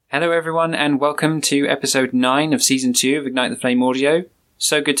Hello everyone and welcome to episode 9 of season 2 of Ignite the Flame Audio.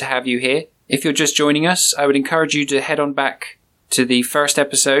 So good to have you here. If you're just joining us, I would encourage you to head on back to the first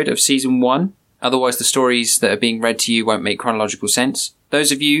episode of season 1. Otherwise the stories that are being read to you won't make chronological sense.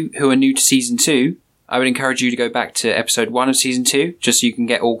 Those of you who are new to season 2, I would encourage you to go back to episode 1 of season 2 just so you can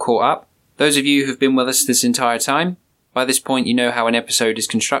get all caught up. Those of you who've been with us this entire time, by this point you know how an episode is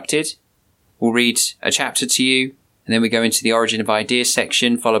constructed. We'll read a chapter to you, and then we go into the origin of ideas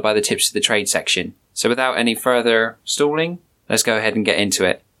section, followed by the tips of the trade section. So without any further stalling, let's go ahead and get into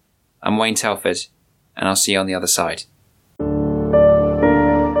it. I'm Wayne Telford, and I'll see you on the other side.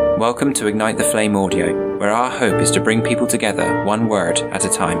 Welcome to Ignite the Flame Audio, where our hope is to bring people together one word at a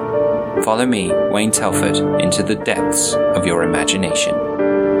time. Follow me, Wayne Telford, into the depths of your imagination.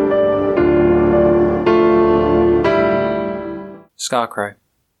 Scarecrow,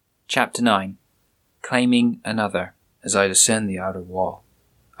 Chapter 9. Claiming another. As I descend the outer wall,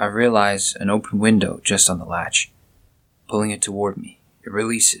 I realize an open window just on the latch. Pulling it toward me, it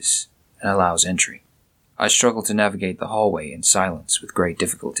releases and allows entry. I struggle to navigate the hallway in silence with great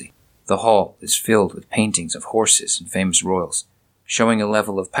difficulty. The hall is filled with paintings of horses and famous royals, showing a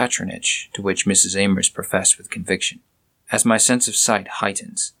level of patronage to which Mrs. Amers professed with conviction. As my sense of sight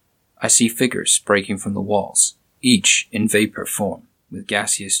heightens, I see figures breaking from the walls, each in vapor form, with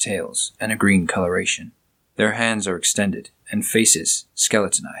gaseous tails and a green coloration. Their hands are extended and faces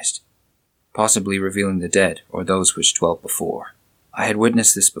skeletonized, possibly revealing the dead or those which dwelt before. I had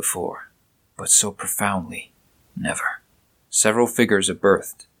witnessed this before, but so profoundly, never. Several figures are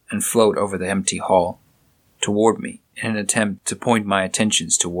birthed and float over the empty hall toward me in an attempt to point my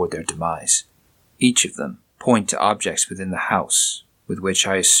attentions toward their demise. Each of them point to objects within the house with which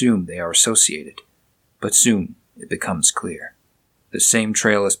I assume they are associated, but soon it becomes clear. The same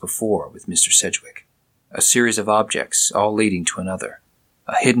trail as before with Mr. Sedgwick. A series of objects, all leading to another.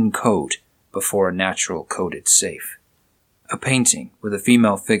 A hidden code before a natural coded safe. A painting with a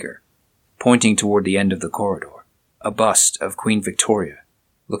female figure, pointing toward the end of the corridor. A bust of Queen Victoria,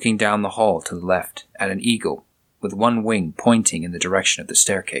 looking down the hall to the left at an eagle with one wing pointing in the direction of the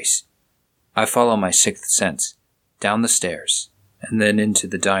staircase. I follow my sixth sense, down the stairs, and then into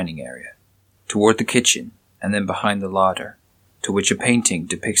the dining area, toward the kitchen, and then behind the larder, to which a painting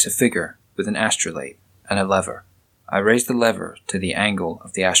depicts a figure with an astrolabe and a lever. I raise the lever to the angle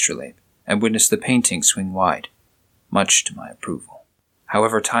of the astrolabe and witness the painting swing wide, much to my approval.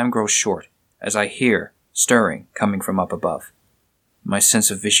 However, time grows short as I hear stirring coming from up above. My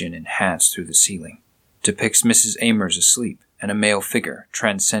sense of vision, enhanced through the ceiling, depicts Mrs. Amers asleep and a male figure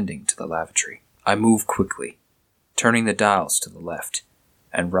transcending to the lavatory. I move quickly, turning the dials to the left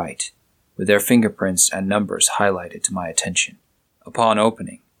and right, with their fingerprints and numbers highlighted to my attention. Upon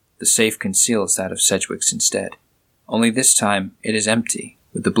opening, the safe conceals that of Sedgwick's instead. Only this time it is empty,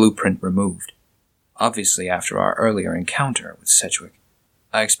 with the blueprint removed. Obviously after our earlier encounter with Sedgwick,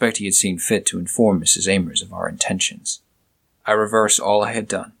 I expect he had seen fit to inform Mrs. Amers of our intentions. I reverse all I had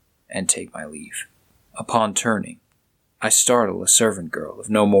done and take my leave. Upon turning, I startle a servant girl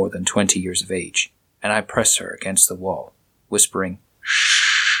of no more than 20 years of age, and I press her against the wall, whispering,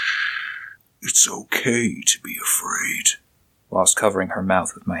 "Shh, it's okay to be afraid," whilst covering her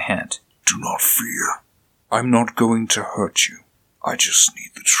mouth with my hand. "Do not fear. I'm not going to hurt you. I just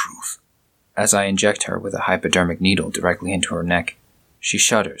need the truth." As I inject her with a hypodermic needle directly into her neck, she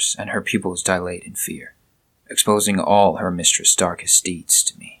shudders and her pupils dilate in fear, exposing all her mistress' darkest deeds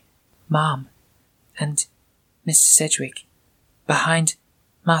to me. "Mom, and Mr. Sedgwick, behind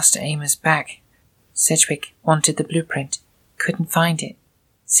Master Amers' back. Sedgwick wanted the blueprint, couldn't find it,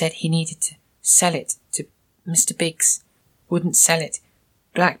 said he needed to sell it to Mr. Biggs. Wouldn't sell it,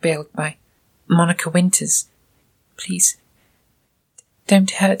 blackmailed by Monica Winters. Please, don't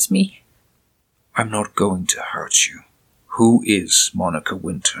hurt me." "I'm not going to hurt you. Who is Monica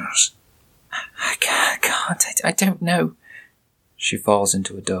Winters?" I can't, I don't know." She falls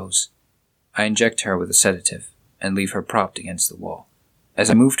into a doze. I inject her with a sedative and leave her propped against the wall. As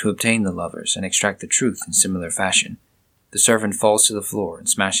I move to obtain the lovers and extract the truth in similar fashion, the servant falls to the floor and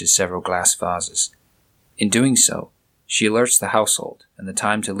smashes several glass vases. In doing so, she alerts the household, and the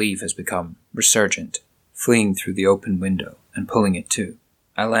time to leave has become resurgent, fleeing through the open window and pulling it to.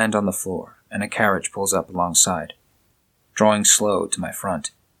 I land on the floor, and a carriage pulls up alongside. Drawing slow to my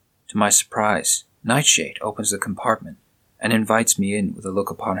front, to my surprise, Nightshade opens the compartment and invites me in with a look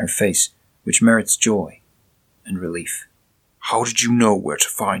upon her face which merits joy and relief. "How did you know where to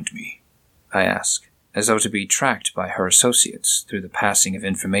find me?" I ask, as though to be tracked by her associates through the passing of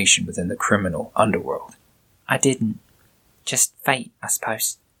information within the criminal underworld. "I didn't. Just fate, I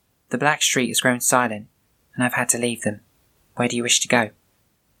suppose. The Black Street has grown silent, and I've had to leave them. Where do you wish to go?"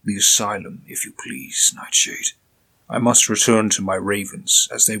 The asylum, if you please, Nightshade. I must return to my ravens,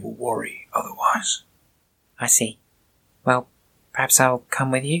 as they will worry otherwise. I see. Well, perhaps I'll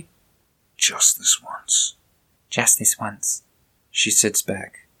come with you? Just this once. Just this once. She sits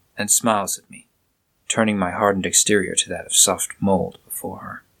back and smiles at me, turning my hardened exterior to that of soft mold before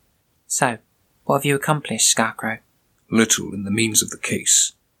her. So, what have you accomplished, Scarecrow? Little in the means of the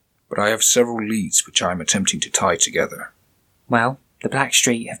case, but I have several leads which I am attempting to tie together. Well, the Black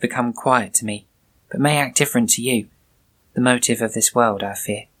Street have become quiet to me, but may act different to you. The motive of this world, I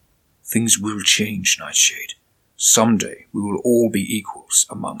fear. Things will change, Nightshade. Someday we will all be equals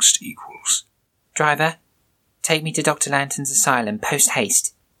amongst equals. Driver, take me to Dr. Lantern's asylum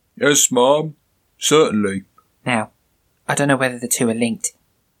post-haste. Yes, Mom. Certainly. Now, I don't know whether the two are linked,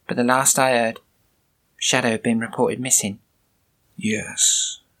 but the last I heard, Shadow had been reported missing.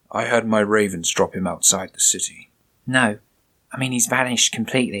 Yes. I had my ravens drop him outside the city. No, I mean he's vanished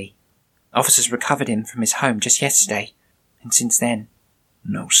completely. Officers recovered him from his home just yesterday, and since then...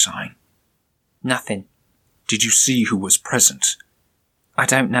 No sign. Nothing. Did you see who was present? I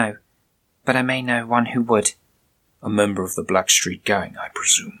don't know, but I may know one who would. A member of the Blackstreet gang, I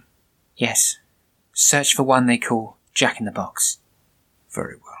presume. Yes. Search for one they call Jack-in-the-Box.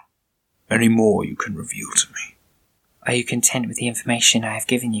 Very well. Any more you can reveal to me? Are you content with the information I have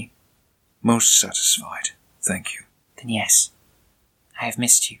given you? Most satisfied, thank you. Then yes. I have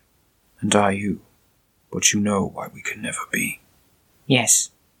missed you. And I you. But you know why we can never be. Yes.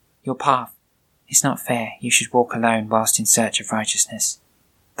 Your path. It's not fair you should walk alone whilst in search of righteousness.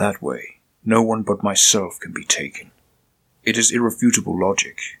 That way, no one but myself can be taken. It is irrefutable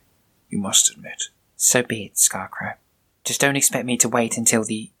logic, you must admit. So be it, Scarecrow. Just don't expect me to wait until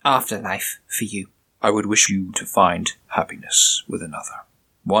the afterlife for you. I would wish you to find happiness with another.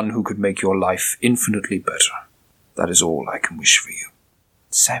 One who could make your life infinitely better. That is all I can wish for you.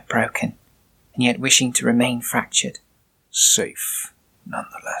 So broken, and yet wishing to remain fractured. Safe,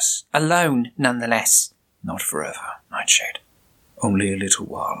 nonetheless. Alone, nonetheless. Not forever, Nightshade. Only a little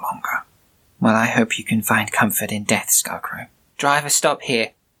while longer. Well, I hope you can find comfort in death, Scarecrow. Driver, stop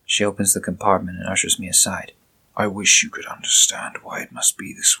here. She opens the compartment and ushers me aside. I wish you could understand why it must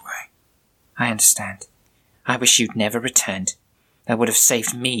be this way. I understand. I wish you'd never returned. That would have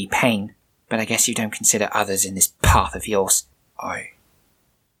saved me pain, but I guess you don't consider others in this path of yours. I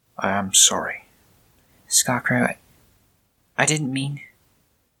am sorry. Scarecrow, I didn't mean...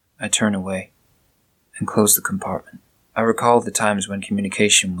 I turn away and close the compartment. I recall the times when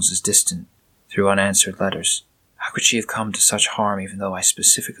communication was as distant through unanswered letters. How could she have come to such harm even though I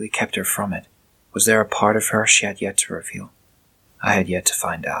specifically kept her from it? Was there a part of her she had yet to reveal? I had yet to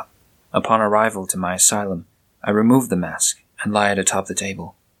find out. Upon arrival to my asylum, I removed the mask and lie it atop the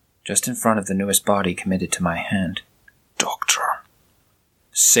table, just in front of the newest body committed to my hand. Doctor.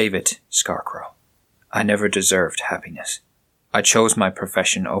 Save it, Scarecrow. I never deserved happiness. I chose my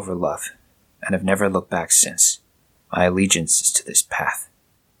profession over love, and have never looked back since. My allegiance is to this path.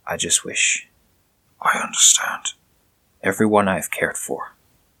 I just wish. I understand. Everyone I have cared for.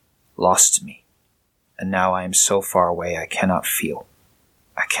 Lost to me. And now I am so far away I cannot feel.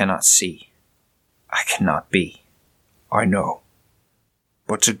 I cannot see. I cannot be. I know.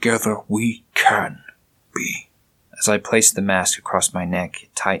 But together we can be. As I place the mask across my neck,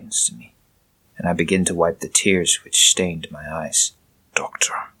 it tightens to me, and I begin to wipe the tears which stained my eyes.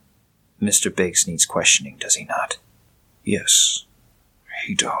 Doctor. Mr. Biggs needs questioning, does he not? Yes,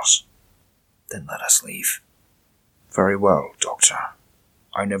 he does. Then let us leave. Very well, Doctor.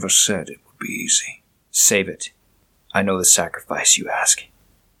 I never said it would be easy. Save it. I know the sacrifice you ask.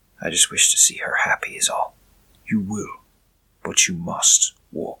 I just wish to see her happy is all. You will, but you must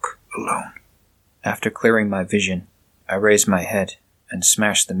walk alone. After clearing my vision, I raise my head and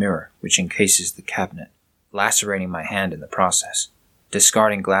smash the mirror which encases the cabinet, lacerating my hand in the process,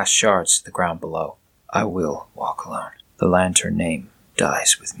 discarding glass shards to the ground below. I will walk alone. The lantern name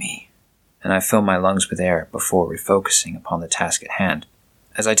dies with me, and I fill my lungs with air before refocusing upon the task at hand.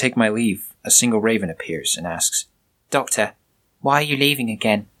 As I take my leave, a single raven appears and asks, Doctor, why are you leaving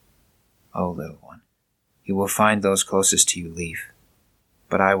again? Oh, little one, you will find those closest to you leave,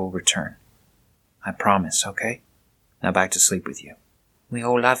 but I will return. I promise, okay? Now back to sleep with you. We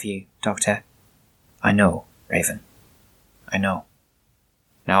all love you, Doctor. I know, Raven. I know.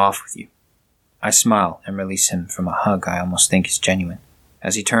 Now off with you. I smile and release him from a hug I almost think is genuine,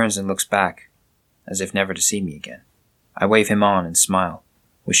 as he turns and looks back, as if never to see me again. I wave him on and smile,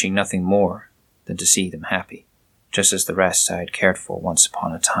 wishing nothing more than to see them happy, just as the rest I had cared for once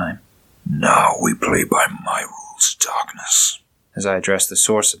upon a time. Now we play by my rules, Darkness. As I address the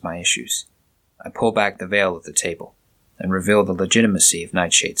source of my issues, I pull back the veil of the table and reveal the legitimacy of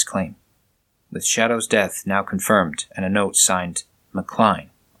Nightshade's claim. With Shadow's death now confirmed and a note signed McCline,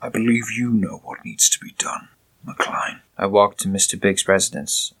 I believe you know what needs to be done, McCline. I walked to Mr. Big's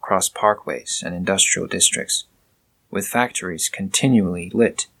residence across parkways and industrial districts, with factories continually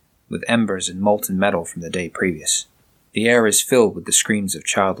lit with embers and molten metal from the day previous. The air is filled with the screams of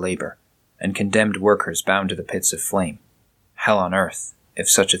child labor and condemned workers bound to the pits of flame. Hell on earth, if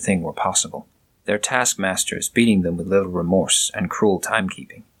such a thing were possible. Their taskmasters beating them with little remorse and cruel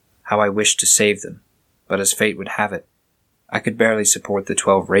timekeeping. How I wished to save them, but as fate would have it, I could barely support the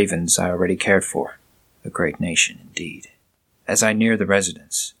 12 ravens I already cared for. A great nation indeed. As I near the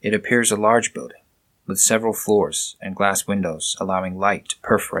residence, it appears a large building, with several floors and glass windows allowing light to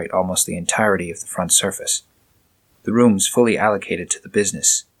perforate almost the entirety of the front surface. The rooms fully allocated to the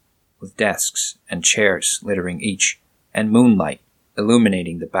business, with desks and chairs littering each, and moonlight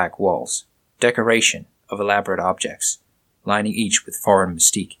illuminating the back walls. Decoration of elaborate objects, lining each with foreign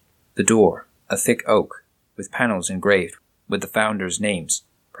mystique. The door, a thick oak, with panels engraved with the founders' names,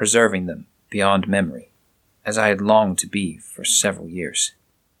 preserving them beyond memory, as I had longed to be for several years.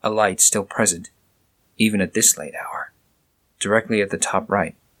 A light still present, even at this late hour, directly at the top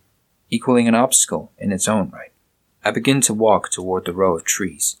right, equaling an obstacle in its own right. I begin to walk toward the row of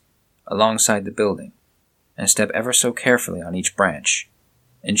trees, alongside the building, and step ever so carefully on each branch,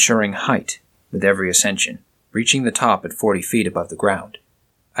 ensuring height with every ascension. Reaching the top at 40 feet above the ground,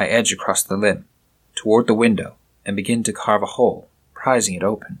 I edge across the limb, toward the window, and begin to carve a hole, prizing it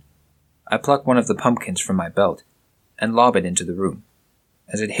open. I pluck one of the pumpkins from my belt, and lob it into the room.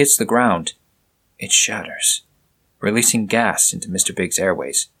 As it hits the ground, it shatters, releasing gas into Mr. Big's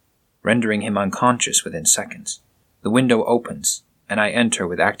airways, rendering him unconscious within seconds. The window opens, and I enter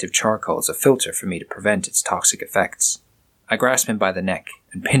with active charcoal as a filter for me to prevent its toxic effects. I grasp him by the neck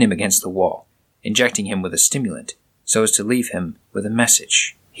and pin him against the wall, injecting him with a stimulant so as to leave him with a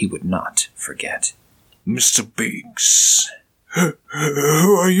message he would not forget. Mr. Biggs. Who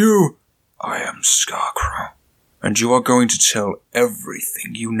are you? I am Scarecrow, and you are going to tell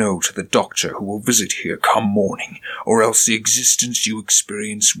everything you know to the doctor who will visit here come morning, or else the existence you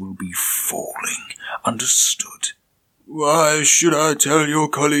experience will be falling. Understood? Why should I tell your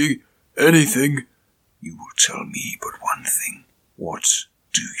colleague anything? You will tell me but one thing. What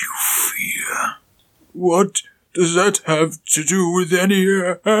do you fear? What does that have to do with any...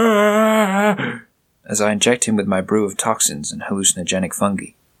 As I inject him with my brew of toxins and hallucinogenic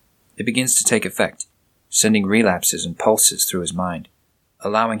fungi, it begins to take effect, sending relapses and pulses through his mind,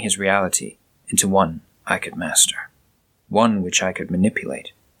 allowing his reality into one I could master, one which I could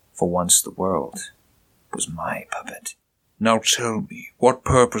manipulate, for once the world was my puppet. Now tell me, what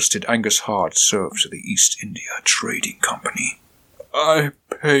purpose did Angus Hart serve to the East India Trading Company? I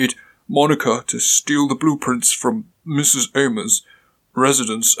paid Monica to steal the blueprints from Mrs. Amer's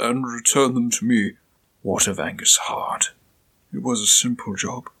residence and return them to me. What of Angus Hart? It was a simple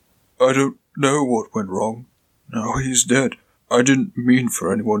job. I don't know what went wrong. Now he's dead. I didn't mean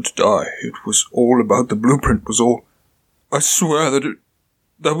for anyone to die. It was all about the blueprint was all. I swear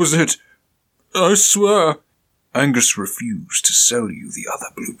that was it. I swear. Angus refused to sell you the other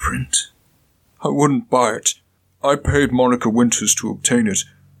blueprint. I wouldn't buy it. I paid Monica Winters to obtain it,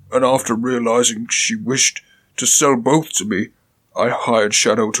 and after realizing she wished to sell both to me, I hired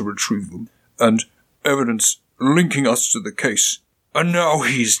Shadow to retrieve them, and evidence linking us to the case. And now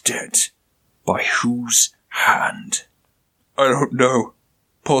he's dead. By whose hand? I don't know.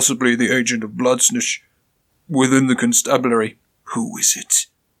 Possibly the agent of Bloodsnitch within the constabulary. Who is it?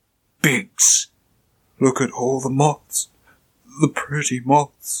 Biggs. Look at all the moths. The pretty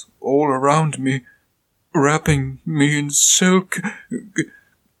moths all around me, wrapping me in silk.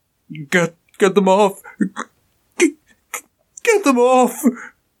 Get them off. Get them off.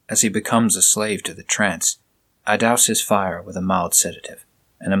 As he becomes a slave to the trance, I douse his fire with a mild sedative,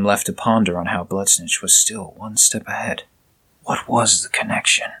 and am left to ponder on how Bloodsnitch was still one step ahead. What was the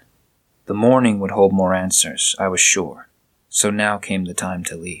connection? The morning would hold more answers, I was sure, so now came the time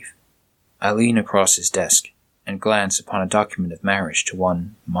to leave. I lean across his desk and glance upon a document of marriage to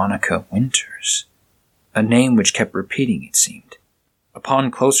one Monica Winters, a name which kept repeating, it seemed.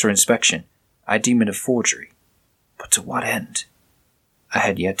 Upon closer inspection, I deem it a forgery, but to what end? I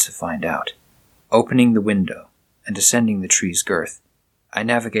had yet to find out. Opening the window and descending the tree's girth, I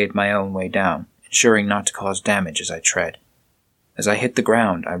navigate my own way down, ensuring not to cause damage as I tread. As I hit the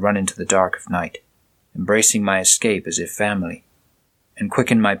ground, I run into the dark of night, embracing my escape as if family, and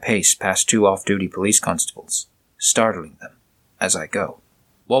quicken my pace past 2 off-duty police constables, startling them as I go.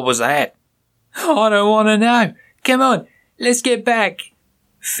 What was that? I don't want to know. Come on, let's get back.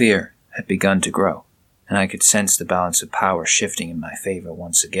 Fear had begun to grow, and I could sense the balance of power shifting in my favor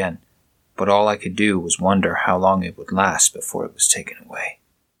once again, but all I could do was wonder how long it would last before it was taken away,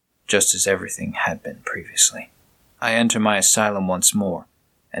 just as everything had been previously. I enter my asylum once more,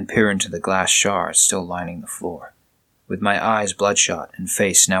 and peer into the glass shards still lining the floor, with my eyes bloodshot and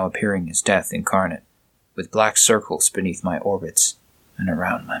face now appearing as death incarnate, with black circles beneath my orbits and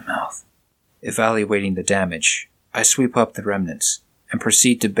around my mouth. Evaluating the damage, I sweep up the remnants and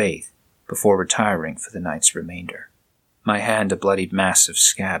proceed to bathe before retiring for the night's remainder. My hand a bloodied mass of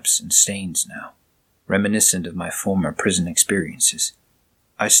scabs and stains now, reminiscent of my former prison experiences.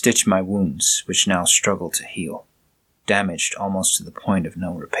 I stitch my wounds, which now struggle to heal, damaged almost to the point of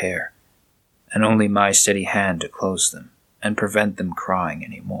no repair, and only my steady hand to close them and prevent them crying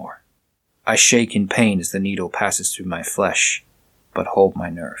any more. I shake in pain as the needle passes through my flesh, but hold my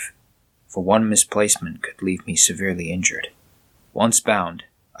nerve, for one misplacement could leave me severely injured. Once bound,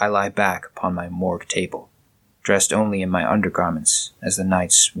 I lie back upon my morgue table, dressed only in my undergarments as the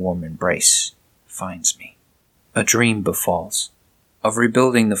night's warm embrace finds me. A dream befalls, of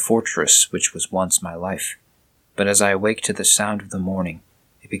rebuilding the fortress which was once my life, but as I awake to the sound of the morning,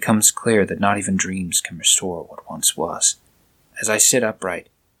 it becomes clear that not even dreams can restore what once was. As I sit upright,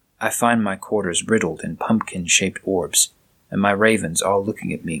 I find my quarters riddled in pumpkin-shaped orbs, and my ravens all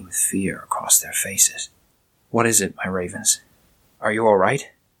looking at me with fear across their faces. What is it, my ravens? Are you all right?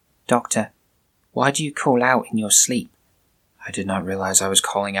 Doctor, why do you call out in your sleep? I did not realize I was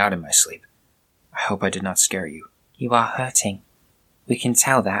calling out in my sleep. I hope I did not scare you. You are hurting. We can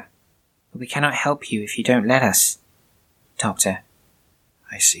tell that, but we cannot help you if you don't let us. Doctor.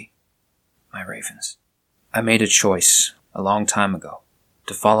 I see. My ravens. I made a choice a long time ago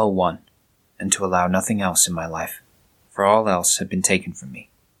to follow one and to allow nothing else in my life, for all else had been taken from me.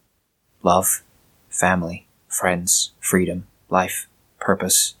 Love, family, friends, freedom, life,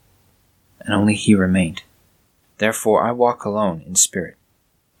 purpose, and only he remained. Therefore I walk alone in spirit,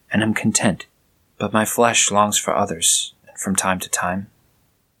 and am content, but my flesh longs for others, and from time to time,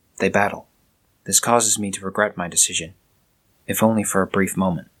 they battle. This causes me to regret my decision, if only for a brief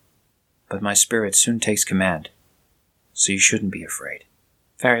moment, but my spirit soon takes command, so you shouldn't be afraid.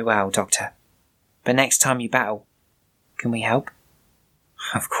 Very well, Doctor. But next time you battle, can we help?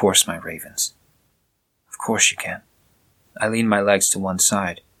 Of course, my ravens. Of course you can. I lean my legs to one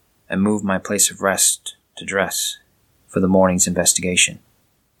side and move my place of rest to dress for the morning's investigation.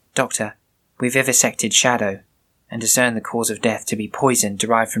 Doctor, we vivisected Shadow and discerned the cause of death to be poison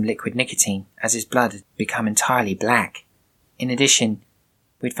derived from liquid nicotine, as his blood had become entirely black. In addition,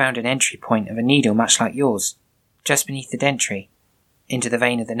 we'd found an entry point of a needle much like yours, just beneath the dentary, into the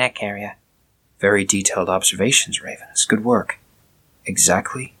vein of the neck area. Very detailed observations, Ravens. Good work.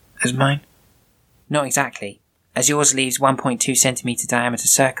 Exactly as mine? Not exactly, as yours leaves 1.2 centimeter diameter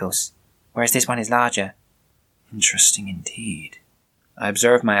circles, whereas this one is larger. Interesting indeed. I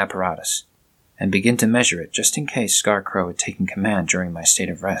observe my apparatus, and begin to measure it just in case Scarecrow had taken command during my state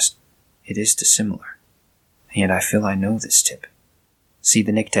of rest. It is dissimilar, and yet I feel I know this tip. See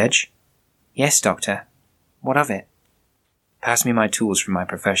the nicked edge? Yes, Doctor. What of it? Pass me my tools for my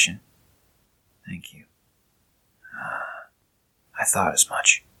profession. Thank you. I thought as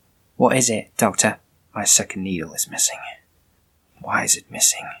much. What is it, Doctor? My second needle is missing. Why is it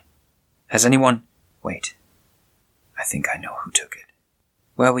missing? Has anyone... Wait. I think I know who took it.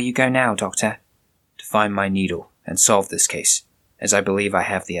 Where will you go now, Doctor? To find my needle and solve this case, as I believe I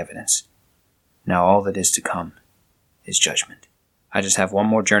have the evidence. Now all that is to come is judgment. I just have one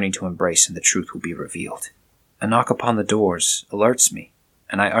more journey to embrace and the truth will be revealed. A knock upon the doors alerts me,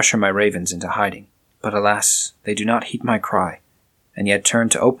 and I usher my ravens into hiding. But alas, they do not heed my cry, and yet turn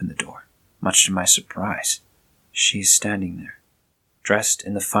to open the door, much to my surprise. She is standing there, dressed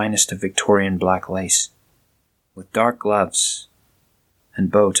in the finest of Victorian black lace, with dark gloves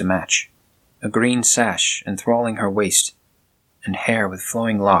and bow to match, a green sash enthralling her waist, and hair with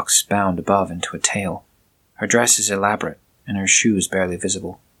flowing locks bound above into a tail. Her dress is elaborate, and her shoes barely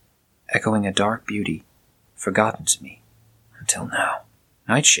visible, echoing a dark beauty forgotten to me until now.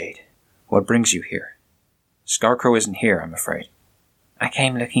 Nightshade, what brings you here? Scarecrow isn't here, I'm afraid. I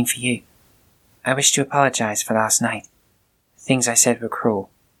came looking for you. I wish to apologize for last night. The things I said were cruel,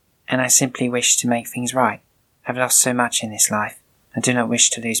 and I simply wish to make things right. I've lost so much in this life. I do not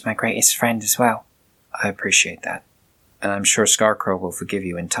wish to lose my greatest friend as well. I appreciate that, and I'm sure Scarecrow will forgive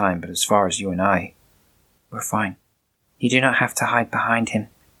you in time, but as far as you and I, we're fine. You do not have to hide behind him.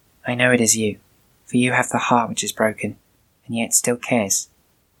 I know it is you, for you have the heart which is broken, and yet still cares,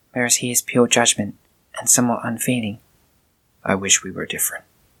 whereas he is pure judgment and somewhat unfeeling. I wish we were different,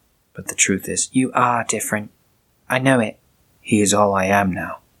 but the truth is, you are different. I know it. He is all I am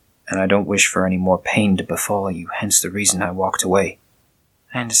now, and I don't wish for any more pain to befall you, hence the reason I walked away.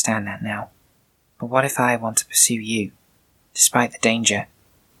 I understand that now. But what if I want to pursue you, despite the danger?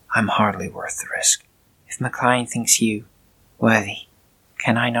 I'm hardly worth the risk. If McLean thinks you worthy,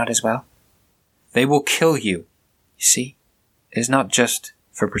 can I not as well? They will kill you. You see, it is not just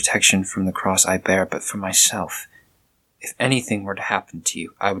for protection from the cross I bear, but for myself. If anything were to happen to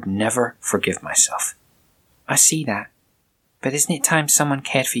you, I would never forgive myself. I see that. But isn't it time someone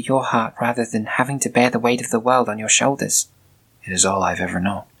cared for your heart rather than having to bear the weight of the world on your shoulders? It is all I've ever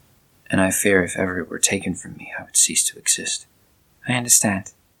known, and I fear if ever it were taken from me, I would cease to exist. I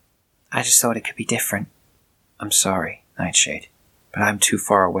understand. I just thought it could be different. I'm sorry, Nightshade, but I'm too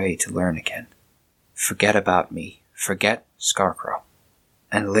far away to learn again. Forget about me, forget Scarecrow,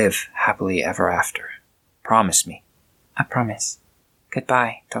 and live happily ever after. Promise me. I promise.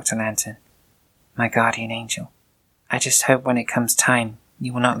 Goodbye, Dr. Lantern, my guardian angel. I just hope when it comes time,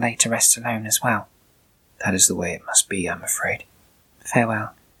 you will not lay to rest alone as well. That is the way it must be, I'm afraid.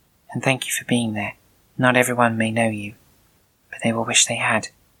 Farewell, and thank you for being there. Not everyone may know you, but they will wish they had.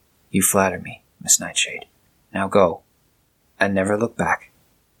 You flatter me, Miss Nightshade. Now go, and never look back.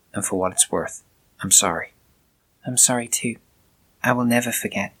 And for what it's worth, I'm sorry. I'm sorry too. I will never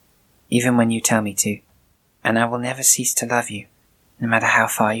forget, even when you tell me to. And I will never cease to love you, no matter how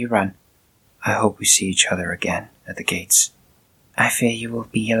far you run. I hope we see each other again at the gates. I fear you will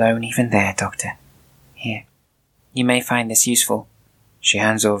be alone even there, Doctor. Here, you may find this useful. She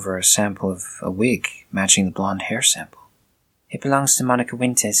hands over a sample of a wig matching the blonde hair sample. It belongs to Monica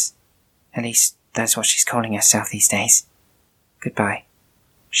Winters. At least, that's what she's calling herself these days. Goodbye.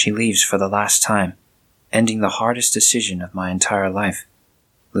 She leaves for the last time, ending the hardest decision of my entire life.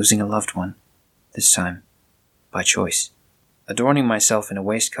 Losing a loved one. This time, by choice. Adorning myself in a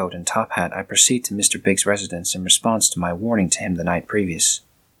waistcoat and top hat, I proceed to Mr. Biggs' residence in response to my warning to him the night previous.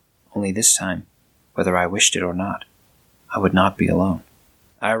 Only this time, whether I wished it or not, I would not be alone.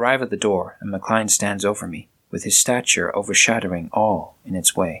 I arrive at the door, and McLean stands over me, with his stature overshadowing all in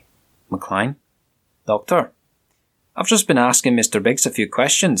its way. McLean? Doctor, I've just been asking Mr. Biggs a few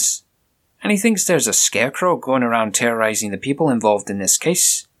questions, and he thinks there's a scarecrow going around terrorizing the people involved in this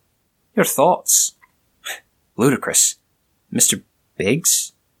case. Your thoughts? Ludicrous. Mr.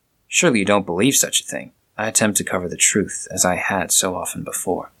 Biggs? Surely you don't believe such a thing. I attempt to cover the truth, as I had so often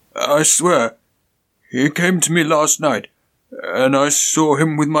before. I swear, he came to me last night, and I saw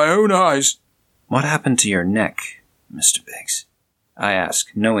him with my own eyes. What happened to your neck, Mr. Biggs? I ask,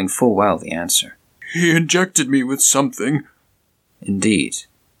 knowing full well the answer. He injected me with something. Indeed.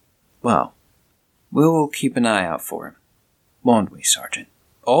 Well, we will keep an eye out for him. Won't we, Sergeant?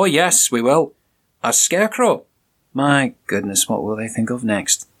 Oh, yes, we will. A scarecrow. My goodness, what will they think of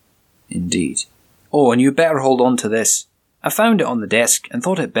next? Indeed. Oh, and you better hold on to this. I found it on the desk and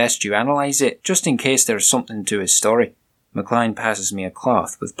thought it best you analyse it, just in case there's something to his story. McLean passes me a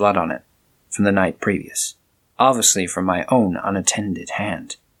cloth with blood on it, from the night previous, obviously from my own unattended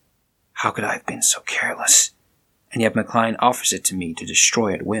hand. How could I have been so careless? And yet McLean offers it to me to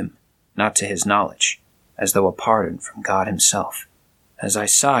destroy at whim, not to his knowledge, as though a pardon from God himself. As I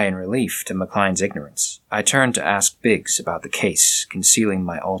sigh in relief to McLean's ignorance, I turn to ask Biggs about the case, concealing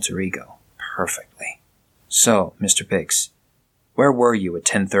my alter ego perfectly. So, Mr. Biggs, where were you at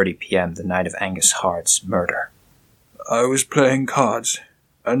 10:30 p.m. the night of Angus Hard's murder? I was playing cards,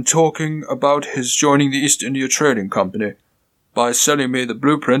 and talking about his joining the East India Trading Company, by selling me the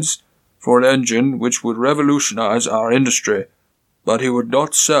blueprints for an engine which would revolutionize our industry, but he would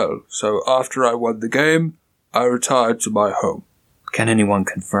not sell, so after I won the game, I retired to my home. Can anyone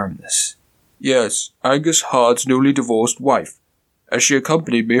confirm this? Yes, Angus Hard's newly divorced wife, as she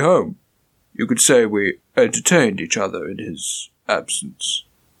accompanied me home. You could say we entertained each other in his absence.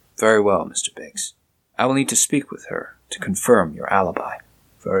 Very well, Mr. Biggs. I will need to speak with her to confirm your alibi.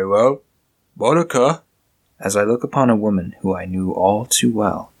 Very well. Monica. As I look upon a woman who I knew all too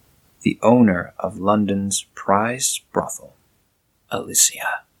well, the owner of London's prized brothel,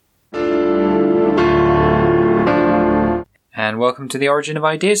 Alicia. And welcome to the Origin of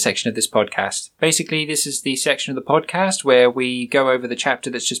Ideas section of this podcast. Basically, this is the section of the podcast where we go over the chapter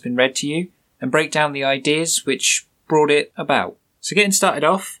that's just been read to you and break down the ideas which brought it about. So getting started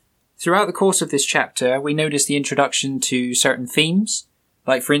off, throughout the course of this chapter, we notice the introduction to certain themes.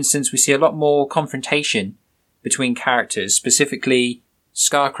 Like, for instance, we see a lot more confrontation between characters, specifically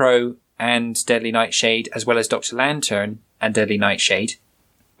Scarecrow and Deadly Nightshade, as well as Dr. Lantern and Deadly Nightshade.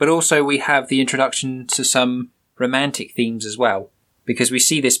 But also we have the introduction to some romantic themes as well, because we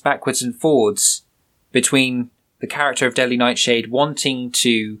see this backwards and forwards between the character of Deadly Nightshade wanting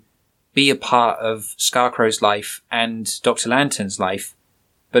to be a part of Scarecrow's life and Dr. Lantern's life,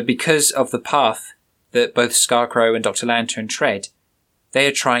 But because of the path that both Scarecrow and Dr. Lantern tread, they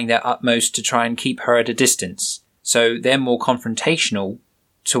are trying their utmost to try and keep her at a distance. So they're more confrontational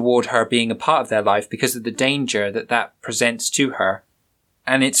toward her being a part of their life because of the danger that presents to her.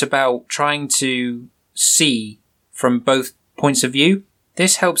 And it's about trying to see from both points of view.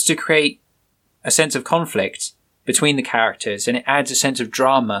 This helps to create a sense of conflict between the characters, and it adds a sense of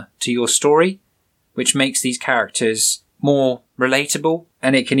drama to your story, which makes these characters more relatable,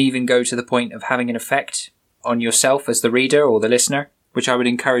 and it can even go to the point of having an effect on yourself as the reader or the listener, which I would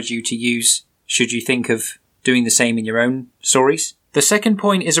encourage you to use should you think of doing the same in your own stories. The second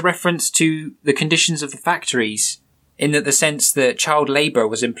point is a reference to the conditions of the factories, in that the sense that child labour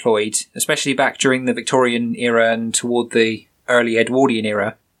was employed, especially back during the Victorian era and toward the early Edwardian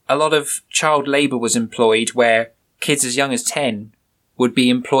era. A lot of child labour was employed where kids as young as 10 would be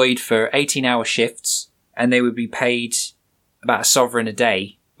employed for 18-hour shifts, and they would be paid about £1 a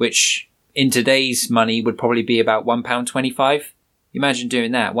day, which in today's money would probably be about £1.25. Imagine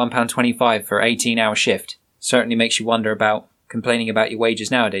doing that, £1.25 for an 18-hour shift. Certainly makes you wonder about complaining about your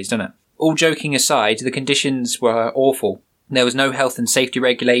wages nowadays, doesn't it? All joking aside, the conditions were awful. There was no health and safety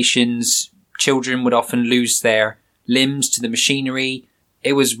regulations. Children would often lose their limbs to the machinery.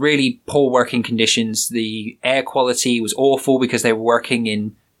 It was really poor working conditions. The air quality was awful because they were working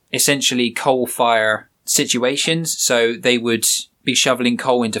in essentially coal fire situations. So they would be shoveling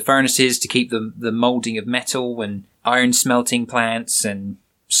coal into furnaces to keep the moulding of metal, and iron smelting plants and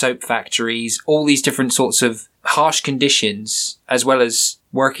soap factories, all these different sorts of harsh conditions, as well as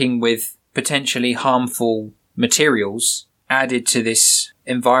working with potentially harmful materials added to this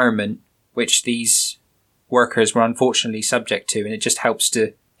environment which these workers were unfortunately subject to, and it just helps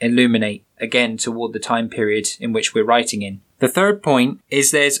to illuminate again toward the time period in which we're writing in. The third point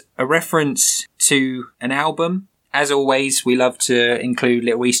is there's a reference to an album. As always, we love to include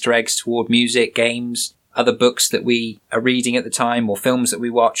little Easter eggs toward music, games, other books that we are reading at the time, or films that we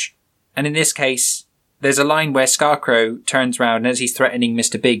watch. And in this case, there's a line where Scarecrow turns around, and as he's threatening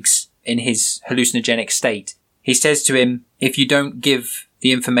Mr. Biggs in his hallucinogenic state, he says to him, "If you don't give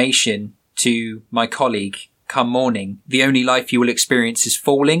the information to my colleague come morning, the only life you will experience is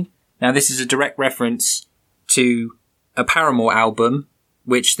falling." Now, this is a direct reference to a Paramore album,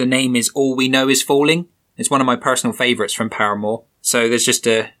 which the name is All We Know Is Falling. It's one of my personal favourites from Paramore, so there's just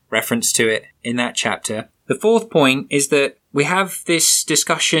a reference to it in that chapter. The fourth point is that we have this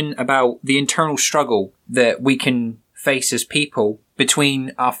discussion about the internal struggle that we can face as people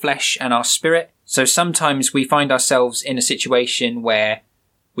between our flesh and our spirit. So sometimes we find ourselves in a situation where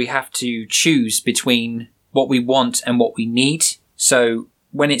we have to choose between what we want and what we need. So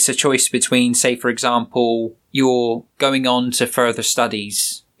when it's a choice between, say, for example, you're going on to further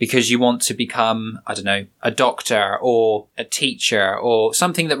studies because you want to become, I don't know, a doctor or a teacher or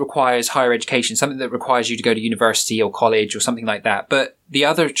something that requires higher education, something that requires you to go to university or college or something like that. But the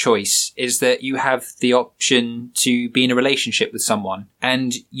other choice is that you have the option to be in a relationship with someone,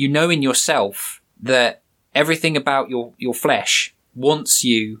 and you know in yourself that everything about your flesh wants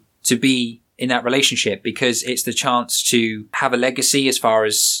you to be in that relationship because it's the chance to have a legacy as far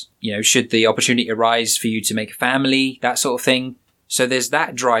as, you know, should the opportunity arise for you to make a family, that sort of thing. So there's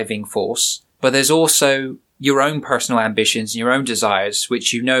that driving force, but there's also your own personal ambitions and your own desires,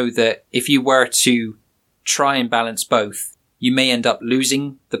 which you know that if you were to try and balance both, you may end up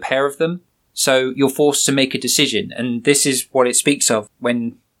losing the pair of them. So you're forced to make a decision. And this is what it speaks of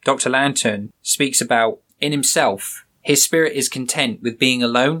when Dr. Lantern speaks about in himself. His spirit is content with being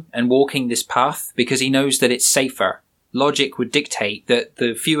alone and walking this path because he knows that it's safer. Logic would dictate that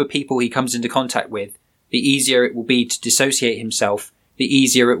the fewer people he comes into contact with, the easier it will be to dissociate himself, the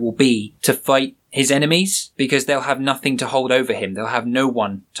easier it will be to fight his enemies because they'll have nothing to hold over him. They'll have no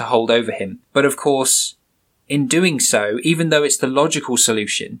one to hold over him. But of course, in doing so, even though it's the logical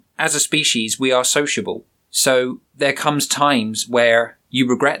solution, as a species, we are sociable. So there comes times where you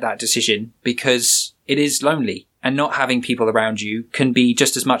regret that decision because it is lonely, and not having people around you can be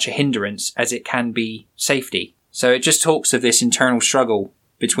just as much a hindrance as it can be safety. So it just talks of this internal struggle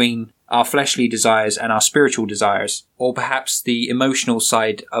between our fleshly desires and our spiritual desires, or perhaps the emotional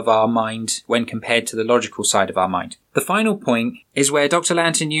side of our mind when compared to the logical side of our mind. The final point is where Dr.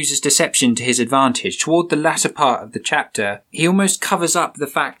 Lantern uses deception to his advantage. Toward the latter part of the chapter, he almost covers up the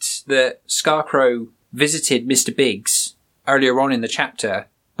fact that Scarecrow visited Mr. Biggs earlier on in the chapter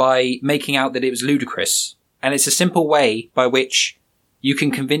by making out that it was ludicrous. And it's a simple way by which you can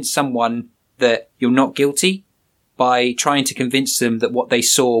convince someone that you're not guilty by trying to convince them that what they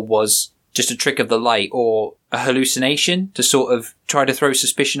saw was just a trick of the light or a hallucination to sort of try to throw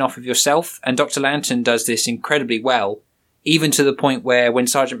suspicion off of yourself. And Dr. Lantern does this incredibly well even to the point where when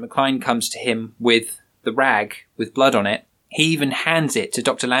Sergeant McCline comes to him with the rag with blood on it, he even hands it to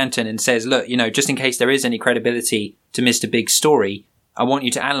Dr. Lantern and says, look, just in case there is any credibility to Mr. Big's story, I want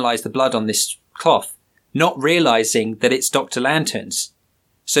you to analyze the blood on this cloth, not realizing that it's Dr. Lantern's.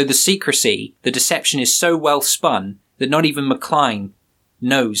 So the secrecy, the deception is so well spun that not even McCline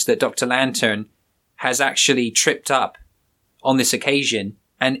knows that Dr. Lantern has actually tripped up on this occasion.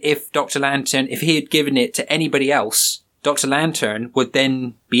 And if Dr. Lantern, if he had given it to anybody else, Dr. Lantern would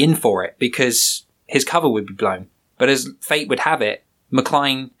then be in for it because his cover would be blown. But as fate would have it,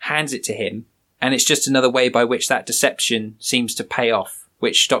 McCline hands it to him, and it's just another way by which that deception seems to pay off,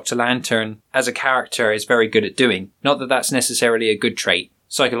 which Dr. Lantern, as a character, is very good at doing. Not that that's necessarily a good trait.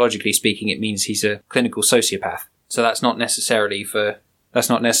 Psychologically speaking, it means he's a clinical sociopath. So that's not necessarily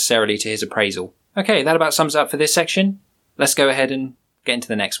to his appraisal. Okay, that about sums up for this section. Let's go ahead and get into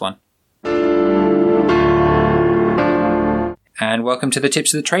the next one. And welcome to the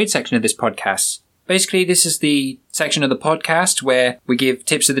Tips of the Trade section of this podcast. Basically, this is the section of the podcast where we give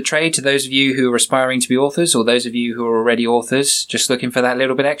tips of the trade to those of you who are aspiring to be authors or those of you who are already authors, just looking for that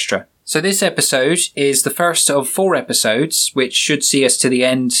little bit extra. So this episode is the first of 4 episodes, which should see us to the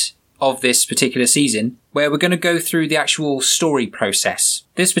end of this particular season, where we're going to go through the actual story process.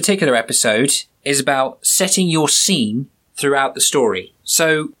 This particular episode is about setting your scene throughout the story.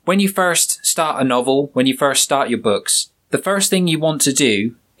 So when you first start a novel, when you first start your books, the first thing you want to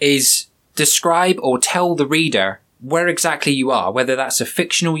do is describe or tell the reader where exactly you are, whether that's a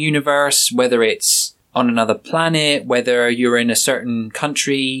fictional universe, whether it's on another planet, whether you're in a certain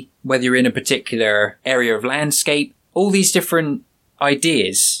country, whether you're in a particular area of landscape. All these different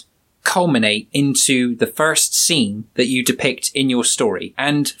ideas culminate into the first scene that you depict in your story.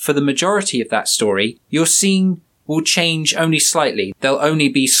 And for the majority of that story, your scene will change only slightly. There'll only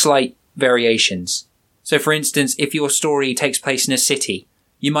be slight variations. So for instance, if your story takes place in a city,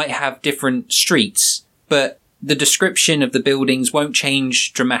 you might have different streets, but the description of the buildings won't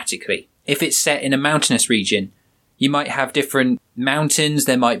change dramatically. If it's set in a mountainous region, you might have different mountains,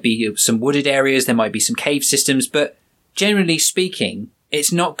 there might be some wooded areas, there might be some cave systems, but generally speaking,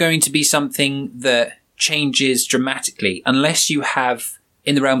 it's not going to be something that changes dramatically unless you have,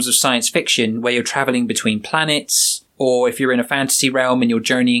 in the realms of science fiction, where you're traveling between planets, or if you're in a fantasy realm and you're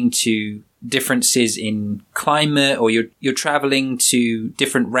journeying to differences in climate, or you're traveling to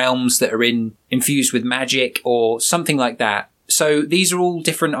different realms that are infused with magic or something like that. So these are all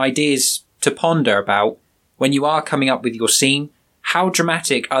different ideas to ponder about when you are coming up with your scene. How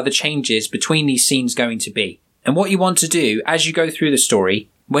dramatic are the changes between these scenes going to be? And what you want to do as you go through the story,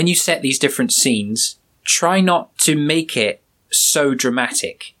 when you set these different scenes, try not to make it so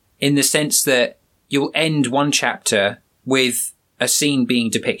dramatic in the sense that you'll end one chapter with a scene being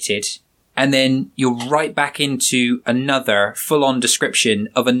depicted, and then you're right back into another full-on description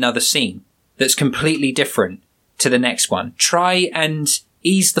of another scene that's completely different to the next one. Try and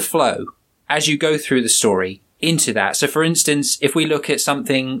ease the flow as you go through the story into that. So for instance, if we look at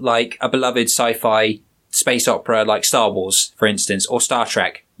something like a beloved sci-fi space opera like Star Wars, for instance, or Star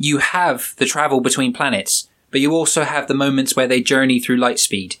Trek, you have the travel between planets, but you also have the moments where they journey through light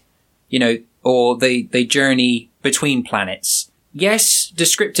speed, or they journey between planets. Yes,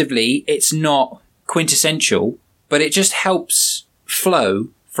 descriptively, it's not quintessential, but it just helps flow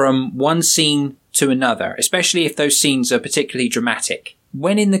from one scene to another, especially if those scenes are particularly dramatic.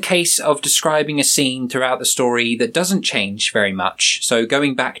 When in the case of describing a scene throughout the story that doesn't change very much, so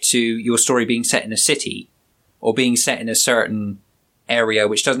going back to your story being set in a city, or being set in a certain area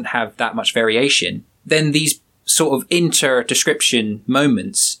which doesn't have that much variation, then these sort of inter-description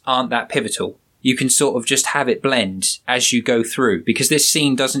moments aren't that pivotal. You can sort of just have it blend as you go through, because this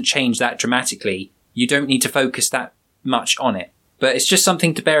scene doesn't change that dramatically. You don't need to focus that much on it. But it's just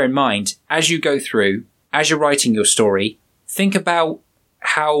something to bear in mind as you go through, as you're writing your story. Think about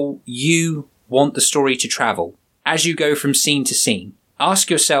how you want the story to travel as you go from scene to scene. Ask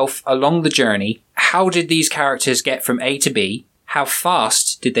yourself along the journey, how did these characters get from A to B? How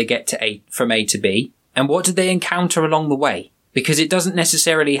fast did they get from A to B? And what did they encounter along the way? Because it doesn't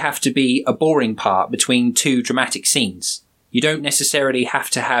necessarily have to be a boring part between two dramatic scenes. You don't necessarily have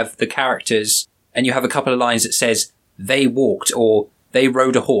to have the characters and you have a couple of lines that says they walked or they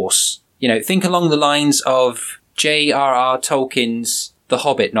rode a horse. Think along the lines of J.R.R. Tolkien's The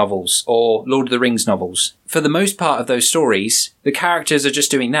Hobbit novels or Lord of the Rings novels. For the most part of those stories, the characters are just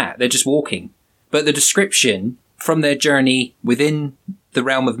doing that. They're just walking. But the description from their journey within the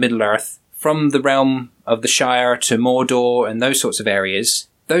realm of Middle-earth, from the realm of the Shire to Mordor and those sorts of areas,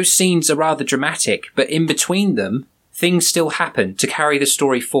 those scenes are rather dramatic, but in between them, things still happen to carry the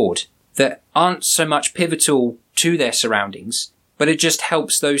story forward that aren't so much pivotal to their surroundings, but it just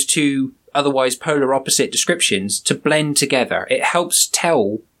helps those two otherwise polar opposite descriptions to blend together. It helps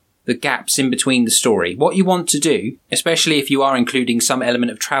tell the gaps in between the story. What you want to do, especially if you are including some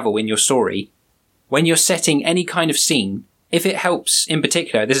element of travel in your story, when you're setting any kind of scene, if it helps in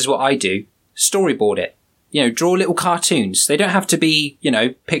particular, this is what I do, storyboard it. Draw little cartoons. They don't have to be,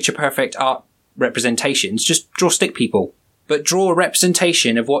 picture perfect art representations. Just draw stick people. But draw a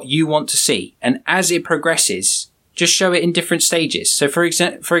representation of what you want to see. And as it progresses, just show it in different stages. So for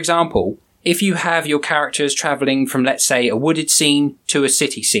example, if you have your characters traveling from, let's say, a wooded scene to a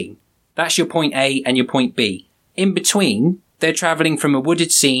city scene, that's your point A and your point B. In between, they're traveling from a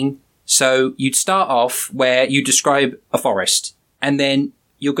wooded scene. So you'd start off where you describe a forest, and then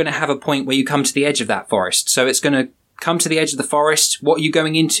you're going to have a point where you come to the edge of that forest. So it's going to come to the edge of the forest. What are you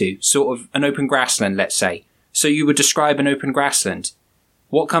going into? Sort of an open grassland, let's say. So you would describe an open grassland.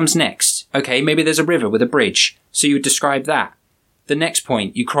 What comes next? Okay, maybe there's a river with a bridge. So you would describe that. The next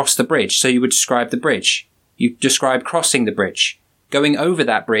point, you cross the bridge. So you would describe the bridge. You describe crossing the bridge. Going over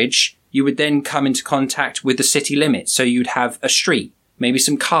that bridge, you would then come into contact with the city limits. So you'd have a street, maybe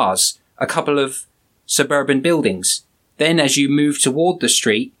some cars, a couple of suburban buildings. Then as you move toward the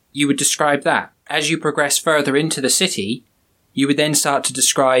street, you would describe that. As you progress further into the city, you would then start to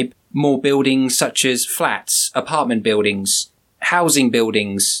describe more buildings such as flats, apartment buildings, housing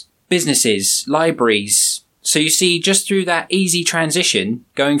buildings, businesses, libraries. So you see, just through that easy transition,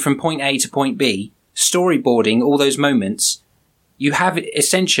 going from point A to point B, storyboarding all those moments, you have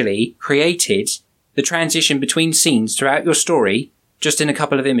essentially created the transition between scenes throughout your story just in a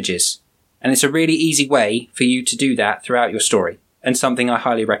couple of images. And it's a really easy way for you to do that throughout your story, and something I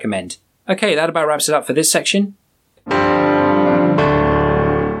highly recommend. Okay, that about wraps it up for this section.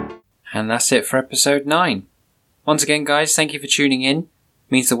 And that's it for episode 9. Once again, guys, thank you for tuning in.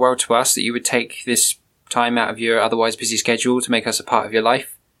 It means the world to us that you would take this time out of your otherwise busy schedule to make us a part of your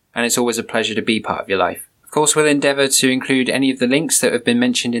life, and it's always a pleasure to be part of your life. Of course, we'll endeavour to include any of the links that have been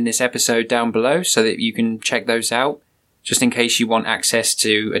mentioned in this episode down below so that you can check those out, just in case you want access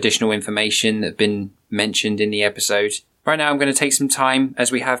to additional information that have been mentioned in the episode. Right now, I'm going to take some time,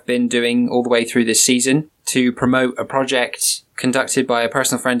 as we have been doing all the way through this season, to promote a project conducted by a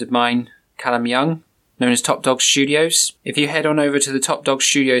personal friend of mine, Callum Young, known as Top Dog Studios. If you head on over to the Top Dog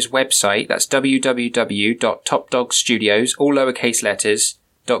Studios website, that's www.topdogstudios, all lowercase letters,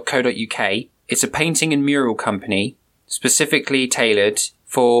 .co.uk. It's a painting and mural company specifically tailored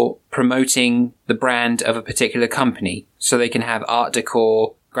for promoting the brand of a particular company. So they can have art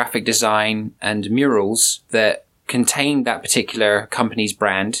decor, graphic design, and murals that contain that particular company's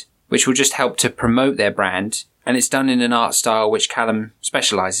brand, which will just help to promote their brand. And it's done in an art style which Callum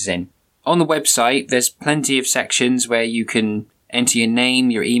specialises in. On the website, there's plenty of sections where you can enter your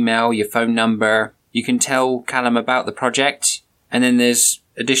name, your email, your phone number. You can tell Callum about the project. And then there's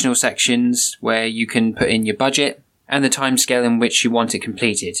additional sections where you can put in your budget and the timescale in which you want it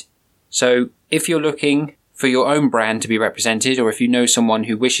completed. So if you're looking for your own brand to be represented, or if you know someone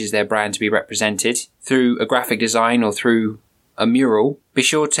who wishes their brand to be represented through a graphic design or through a mural, be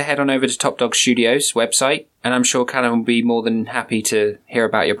sure to head on over to Top Dog Studios website, and I'm sure Callum will be more than happy to hear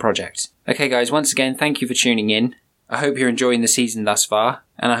about your project. Okay guys, once again, thank you for tuning in. I hope you're enjoying the season thus far,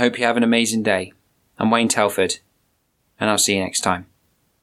 and I hope you have an amazing day. I'm Wayne Telford, and I'll see you next time.